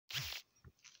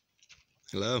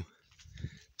Hello,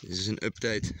 this is an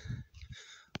update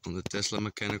on the Tesla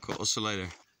mechanical oscillator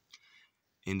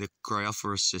in the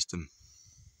cryophorus system.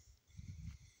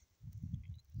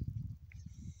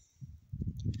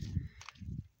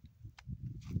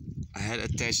 I had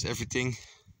attached everything.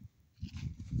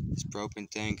 This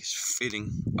propane tank is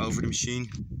fitting over the machine,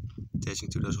 attaching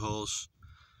to those holes.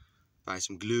 Buy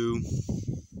some glue,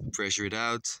 pressure it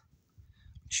out,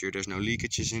 make sure there's no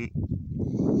leakages in,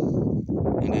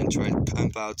 and then try to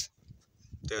pump out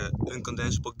the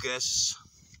uncondensable gas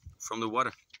from the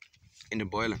water in the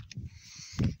boiler.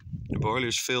 The boiler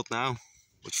is filled now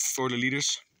with 40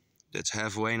 liters. That's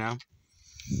halfway now.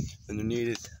 Underneath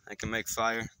it I can make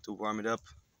fire to warm it up.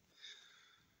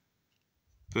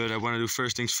 But I want to do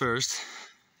first things first.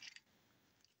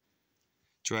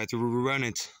 Try to run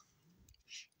it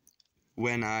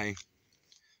when I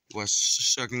was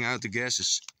sucking out the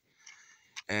gases.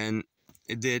 And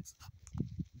it did,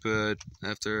 but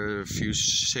after a few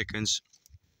seconds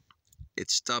it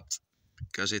stopped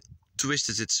because it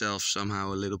twisted itself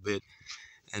somehow a little bit,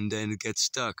 and then it gets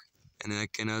stuck, and I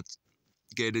cannot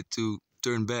get it to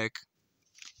turn back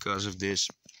because of this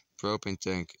propane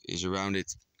tank is around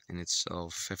it and it's all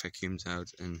vacuumed out,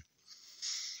 and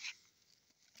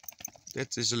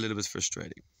that is a little bit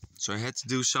frustrating. So I had to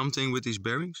do something with these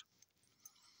bearings,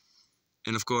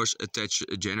 and of course attach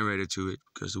a generator to it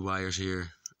because the wires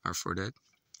here are for that.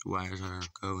 The wires are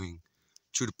going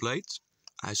through the plate,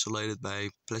 isolated by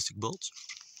plastic bolts.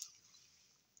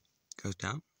 Goes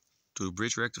down to the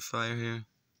bridge rectifier here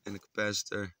and the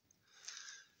capacitor.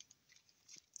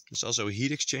 There's also a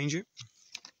heat exchanger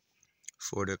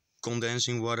for the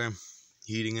condensing water,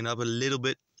 heating it up a little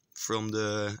bit from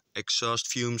the exhaust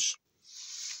fumes,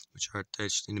 which are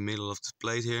attached in the middle of the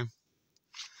plate here.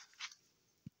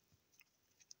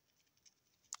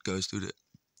 Goes to the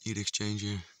heat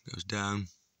exchanger, goes down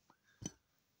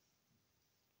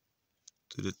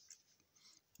to the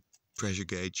pressure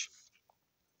gauge,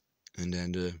 and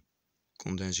then the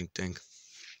condensing tank.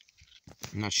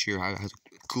 I'm not sure how to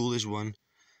cool this one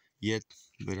yet,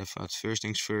 but I thought first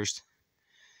things first,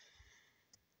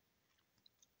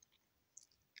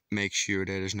 make sure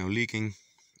that there's no leaking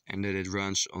and that it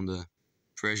runs on the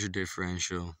pressure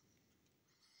differential.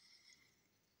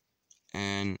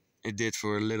 And it did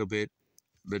for a little bit,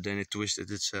 but then it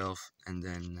twisted itself. And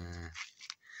then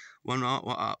one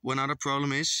other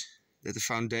problem is that the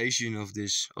foundation of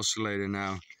this oscillator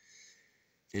now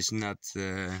is not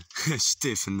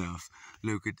stiff enough.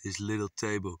 Look at this little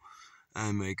table.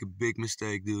 I make a big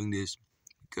mistake doing this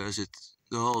because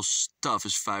the whole stuff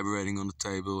is vibrating on the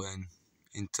table, and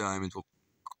in time it will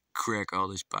crack all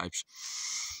these pipes.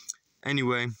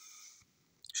 Anyway,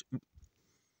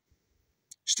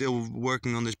 still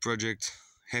working on this project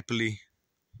happily.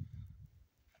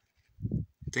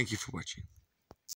 Thank you for watching.